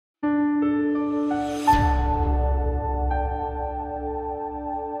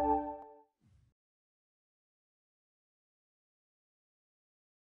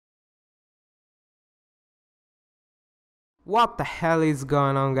What the hell is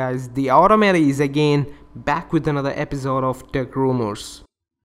going on, guys? The Automator is again back with another episode of Tech Rumors.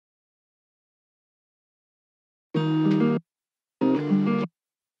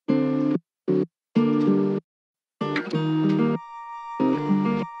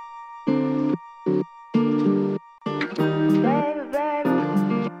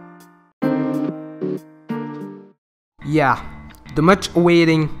 Yeah, the much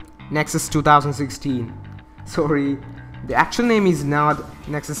awaiting Nexus 2016. Sorry, the actual name is not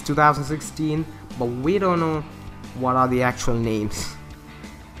Nexus 2016, but we don't know what are the actual names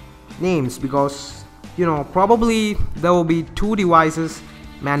because probably there will be two devices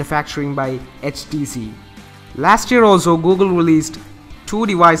manufacturing by HTC. Last year also Google released two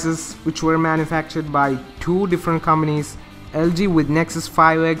devices which were manufactured by two different companies, LG with Nexus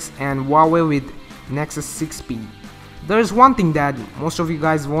 5X and Huawei with Nexus 6P. There is one thing that most of you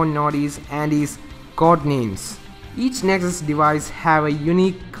guys won't notice, and is code names. Each Nexus device have a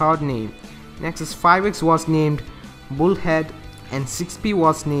unique code name. Nexus 5X was named Bullhead and 6P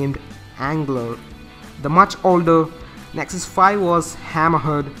was named Angler. The much older Nexus 5 was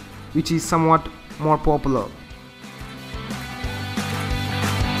Hammerhead, which is somewhat more popular.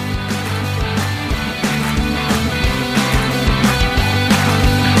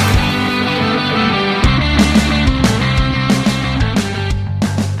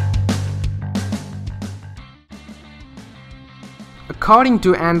 According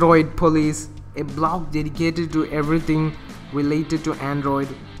to Android Police, a blog dedicated to everything related to Android,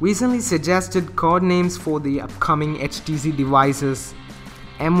 recently suggested code names for the upcoming HTC devices: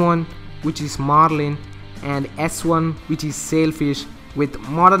 M1, which is Marlin, and S1, which is Sailfish, with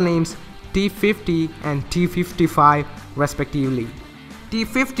model names T50 and T55 respectively.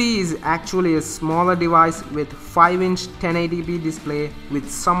 T50 is actually a smaller device with 5-inch 1080p display with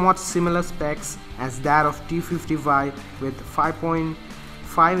somewhat similar specs as that of T55 with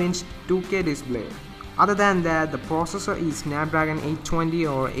 5.5-inch 2K display. Other than that, the processor is Snapdragon 820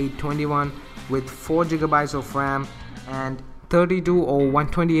 or 821 with 4GB of RAM and 32 or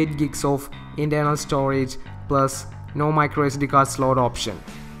 128 gigs of internal storage, plus no microSD card slot option,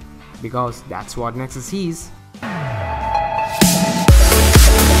 because that's what Nexus is.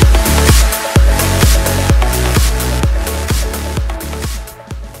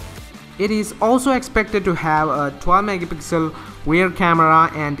 It is also expected to have a 12 megapixel rear camera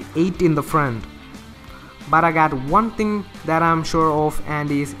and 8 in the front. But I got one thing that I'm sure of,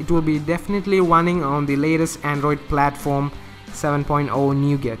 and is it will be definitely running on the latest Android platform 7.0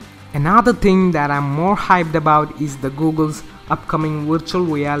 Nougat. Another thing that I'm more hyped about is the Google's upcoming virtual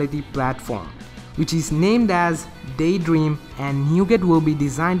reality platform, which is named as DayDream, and Nougat will be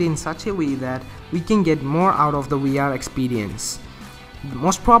designed in such a way that we can get more out of the VR experience.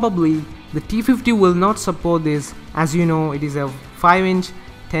 Most probably, the T50 will not support this, as you know it is a 5-inch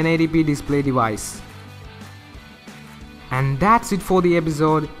 1080p display device. And that's it for the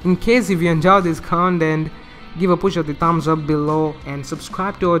episode. In case if you enjoyed this content, give a push of the thumbs up below and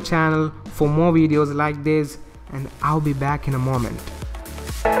subscribe to our channel for more videos like this, and I'll be back in a moment.